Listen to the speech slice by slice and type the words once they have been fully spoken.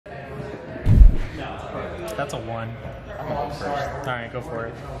That's a 1. Alright, go for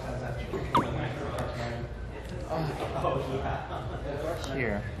it.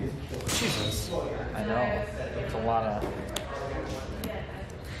 Here. Jesus. I know. It's a lot of...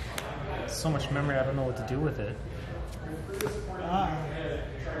 So much memory, I don't know what to do with it.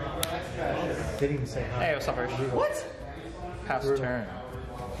 Didn't even say hi. Hey, what's up, Rich? What? Pass turn.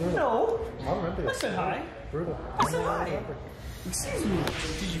 No. I don't remember I this. said hi. Brutal. I said hi. Excuse me.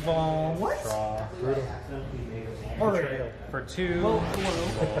 Digivolve. What? Draw. Brutal. Alright. For 2. Well, hello.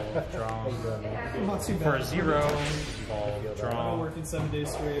 Digivolve. Draw. Not too bad. For 0. Digivolve. I've been Draw. working 7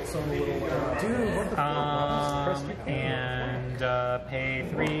 days straight, so I'm a little... Dude, what the fuck? And pay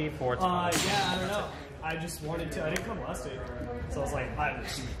 3 for 12. Yeah, I don't know. I just wanted to. I didn't come last week. So I was like, I will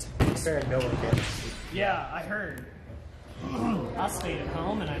see it. Fair, no one can. Yeah, I heard. I stayed at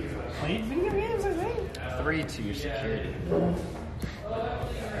home and I played video games, I think. 3 to your security.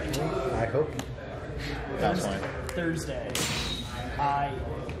 I hope. That's fine. Thursday. I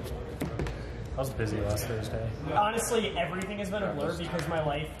was busy last Thursday. Honestly, everything has been a blur because my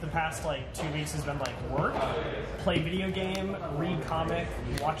life the past like 2 weeks has been like work, play video game, read comic,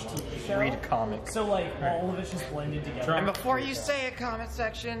 watch TV show. Read comic. So like all of it's just blended together. And before you say a comment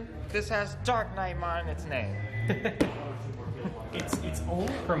section, this has DarkKnightmon in its name. It's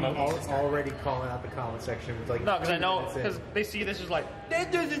only Promote. Already calling out the comment section with like. No, because I know, because they see this is like,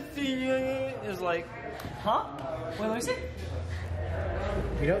 that doesn't see it. It's like, huh? Wait, let me see.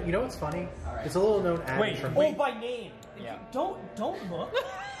 You know what's funny? It's a little known ad. Wait, from Oh, by name. Yeah. Don't look.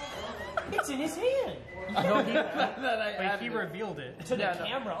 It's in his hand. No, he revealed it. To the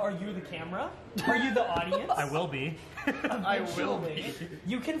camera. Are you the camera? Are you the audience? I will be. I will be.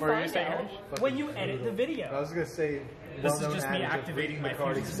 You can What are you find saying, out when you edit the video. I was gonna say. This is well-known just me adage of activating reading my the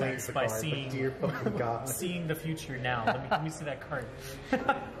card future explains sense the by card, but seeing- dear fucking God. Seeing the future now. Let me see that card.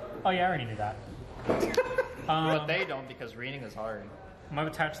 Oh yeah, I already knew that. But they don't because reading is hard. I'm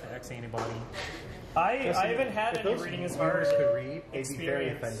attached to X antibody. I haven't had If any those reading as viewers hard. could read, they'd be very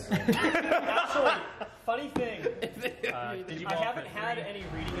experience. offended. Actually, funny thing, Digivolve I haven't for had 3. any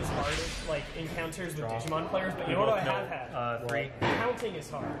reading as hard as like encounters with Draw. Digimon players, but you We know what I both have know, had? 3. Counting is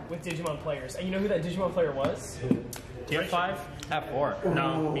hard with Digimon players. And you know who that Digimon player was? Do you have 5? I have 4.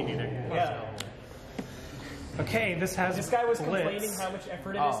 No, me neither. Yeah. Okay, this has This guy was blitz. complaining how much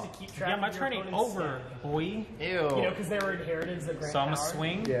effort it is to keep track Yeah, of my your turn ain't opponent's over, stat. boy. Ew. You know, because they were inherited as a grand So I'm power. gonna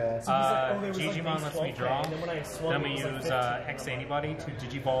swing. Yeah. So he's like, oh, there was like Digimon base lets me 12K, draw. and then when I swung, Then it we was like use 15. X antibody to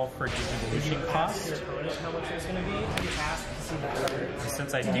Digivolve for Did Digivolution you ask cost. your opponent how much it was going to be? Did you ask to see the card?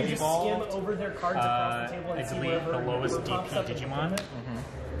 Since I Did you just skim Digivolved, over their cards across the table and I see delete wherever the lowest whoever pops DP up and Digimon. flip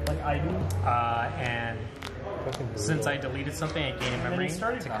it? Like I do. And since I deleted something, I gain a memory.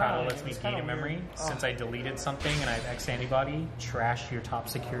 started Takata crying. lets me It's gain a kinda memory. weird. Since I deleted something and I have X antibody, trash your top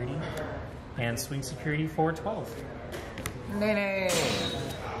security. And swing security for 12. Nay.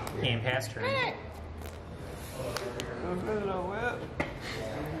 Game pass turn.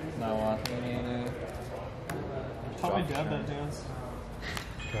 No, Taught my dad that dance.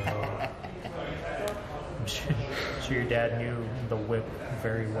 I'm sure your dad knew the whip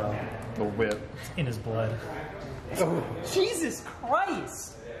very well. the whip. It's in his blood. Jesus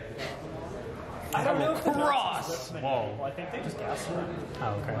Christ! I don't know if the Cross! Whoa. Well, I think they just gassed it.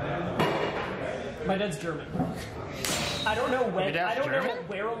 Oh, okay. My dad's German. I don't know when. Your dad's I don't know German?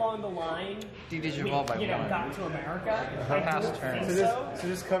 where along the line we, Digivolve by 1. got to America. I Pass don't turn. think So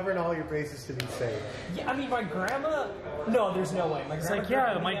just covering all your bases to be safe. Yeah, I mean, my grandma. No, there's no way. My It's grandma like, yeah,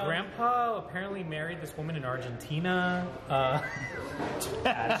 grew up my in grandpa apparently married this woman in Argentina.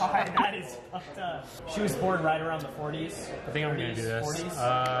 That is fucked up. She was born right around the 40s. I think I'm gonna do this.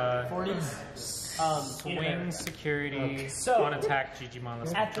 40s. Swing security So- on attack Digimon.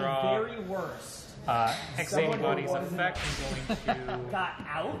 Let's At the draw. very worst, X someone who anybody's wasn't- effect. I'm going to got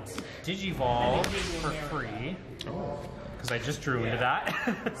out. Digivolve And they gave you for America. free. Because I just drew into that.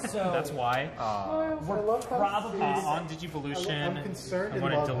 So- That's why. We're probably On Digivolution, I'm concerned I'm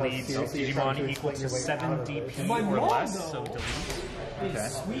going about to how delete seriously you're trying to Digimon equal explain to your way 7 out of this. DP My or mom, less, though, so delete.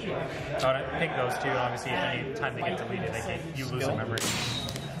 is Swedish. So I pick those two. Obviously, any time they get deleted, you lose a memory.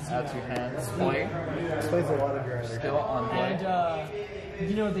 Add 2 hands. Play. Explains a lot of your energy. Still on play. And,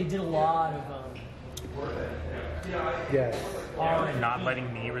 you know, they did a lot of Yeah. Not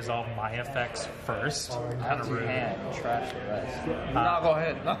letting me resolve my effects first. Add 2 hands. Trash the rest. No, go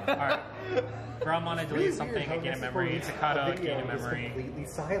ahead. Alright. Grandma, I delete something, I gain a memory. Takata, gain a memory. Completely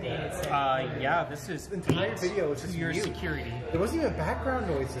silent. Yeah, this is The entire 8 video was to just your mute. security. There wasn't even a background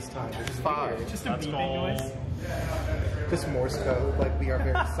noise this time, which is 5. weird. just a Let's beeping go. noise. Just Morse code, like we are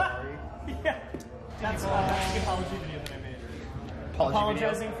very sorry. Yeah. That's the apology video that I made.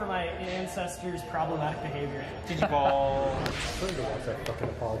 Apologizing for my ancestors' problematic behavior. Digiball. I'm going to watch that fucking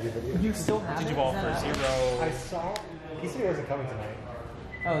apology video. You still have Digiball for 0. I saw. He said he wasn't coming tonight.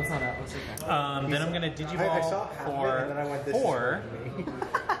 Oh, it's not that. It's okay. Then I'm gonna Digiball I saw half of it, and then I went, this 4. is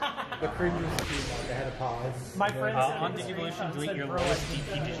the cringe was too much. I had to pause. My friend On Digivolution, delete your lowest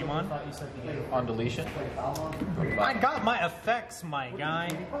DP Digimon. On deletion? I got my effects, my guy.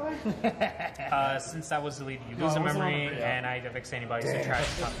 Since that was deleted, you lose a memory, and I have X antibodies to trash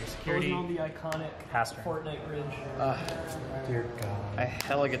the top of your security. on the iconic Pass turn. Fortnite bridge. Dear God. I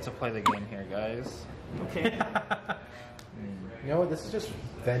hella get to play the game here, guys. Okay. You know what? This is just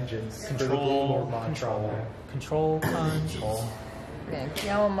vengeance. For the game Control, or Montreal. control, control. Man,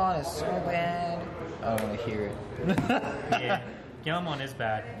 Gallantmon is so bad. I don't want to hear it. Yeah, Gallantmon is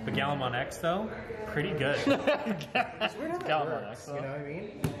bad, but Gallantmon X though, pretty good. It's weird how that Gallantmon works, X, you know what I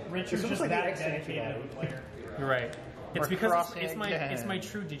mean? Richard's It's just almost like that the X dedicated antibody. of a player. You're right. It's We're because crossing it's again. my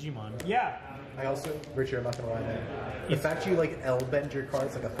true Digimon. Yeah. I also, Richard, I'm not gonna lie, man. The fact you like L-bend your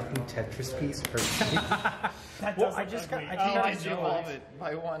cards like a fucking Tetris piece hurts me. That Well, does I look just got- ugly. I just He got- Oh, did evolve it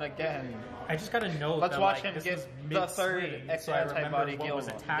by 1 again. I just gotta know Let's that watch like, him this get was the third mid-swing, X so I remember antibody what was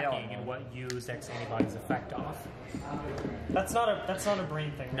attacking Gallantmon. and what used X antibodies effect off. That's not a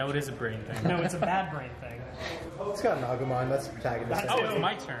brain thing. No, it is a brain thing. No, it's a bad brain thing. It's got Nagamon, that's protagonist. Oh, it's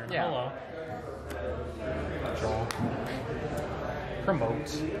my turn. Yeah. Hello. Draw.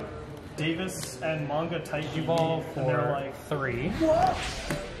 Promote. Davis and Manga type Digiball and they're for like 3. what?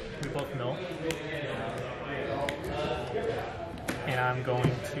 We both know. And I'm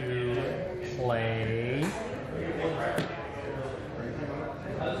going to play.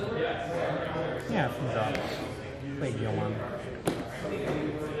 Yeah, from the play Gilman.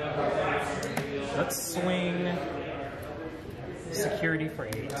 Let's swing security for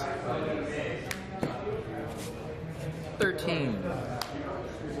 8. 13.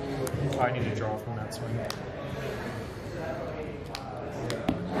 Oh, I need to draw from that swing.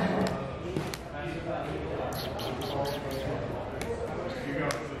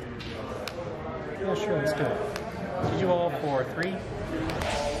 Yeah, sure, let's do it. Digiball for 3.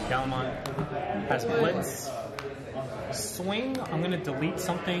 Gallantmon has Blitz. Swing, I'm going to delete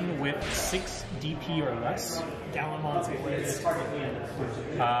something with 6 DP or less. Gallantmon's blitz.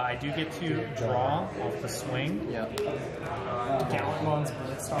 I do get to draw off the swing. Yeah. Gallantmon's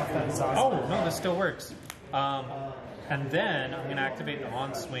blitz off that is awesome. Oh, no, this still works. And then I'm going to activate the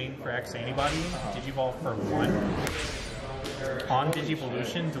on swing for X antibody. Digiball for 1. On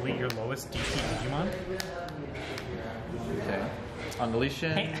Digivolution, delete your lowest DP Digimon. Okay. On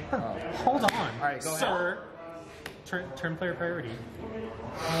deletion. Hey, Oh. hold on. Alright, go Sir. Turn player priority. On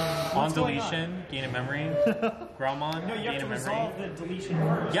What's going deletion, gain a memory. Gromon, No, you gain have a to memory. resolve the deletion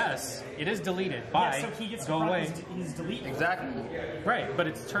first. Yes, it is deleted. Yeah, Bye. so he gets Go to away. He's deleted. Exactly. Right, but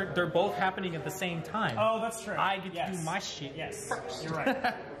it's they're both happening at the same time. Oh, that's true. I get to Yes. do my shit Yes, first. you're right.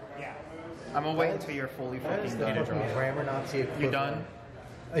 Yeah. I'm gonna wait until you're fully That is fucking the done. fucking grammar Nazi equivalent. You done?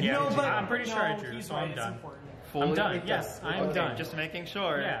 Yeah, No, but I'm pretty sure I no, drew, he's so right, I'm it's done. important. Fully? I'm done. Yes, I'm Okay, done. just making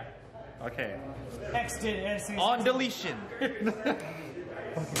sure. Yeah. Okay. X did S. On deletion. Turn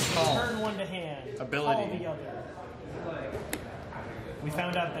one to hand. Ability. Call the other. We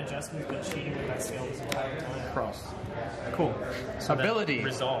found out that Justin's been cheating with that skill this entire time. Cross. Cool. So then Ability.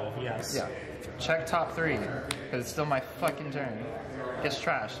 resolve. Yes. Yeah. Check top 3, because it's still my fucking turn. Gets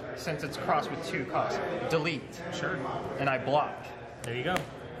trashed, since it's crossed with 2 costs. Delete. Sure. And I block. There you go.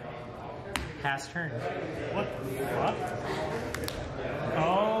 Pass turn. What the fuck?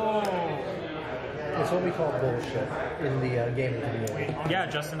 Oh. It's what we call bullshit in the game of video. Wait, Yeah,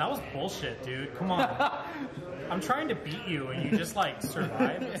 Justin, that was bullshit, dude. Come on. I'm trying to beat you and you just like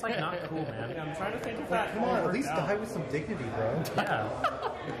survive. It's like not cool, man. I'm trying to think if that Come on, at worked least out. die with some dignity, bro. Yeah.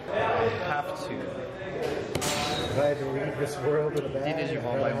 Have to. If I had to leave this world with a bag,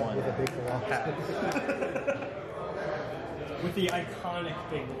 Digimon by 1. with a big block. With the iconic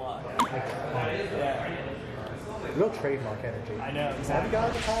big lock. Yeah. Real trademark energy. I know, Have you exactly.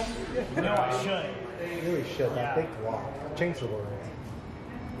 gotten the problem yet? No, I should. You really should. That Yeah. big block. Change the world.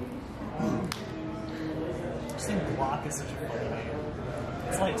 Saying Glock is such a funny name.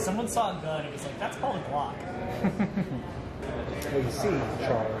 It's like someone saw a gun and was like, that's called a Glock. Well, you see,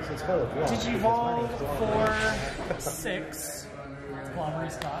 Charles, it's called a block. Digivolve because my name's for 6. It's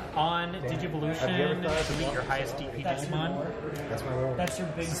Clobbery's cock. On Have you ever Digivolution, thought of delete your block? highest DP That's your Digimon. That's my role. That's your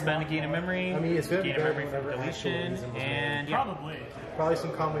big Suspend the gain of memory. I mean, it's good gain of to memory whenever from actual deletion. reason was And yeah. Probably. Probably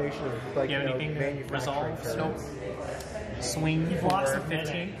some combination of like You have you know, anything to manufacturing resolve? terms. Swing He blocks for the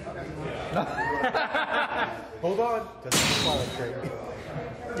 15. Hold on. Doesn't follow straight.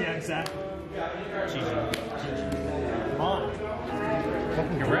 Yeah, exactly. GG. Come on.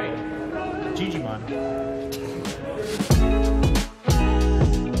 You're right. Digimon.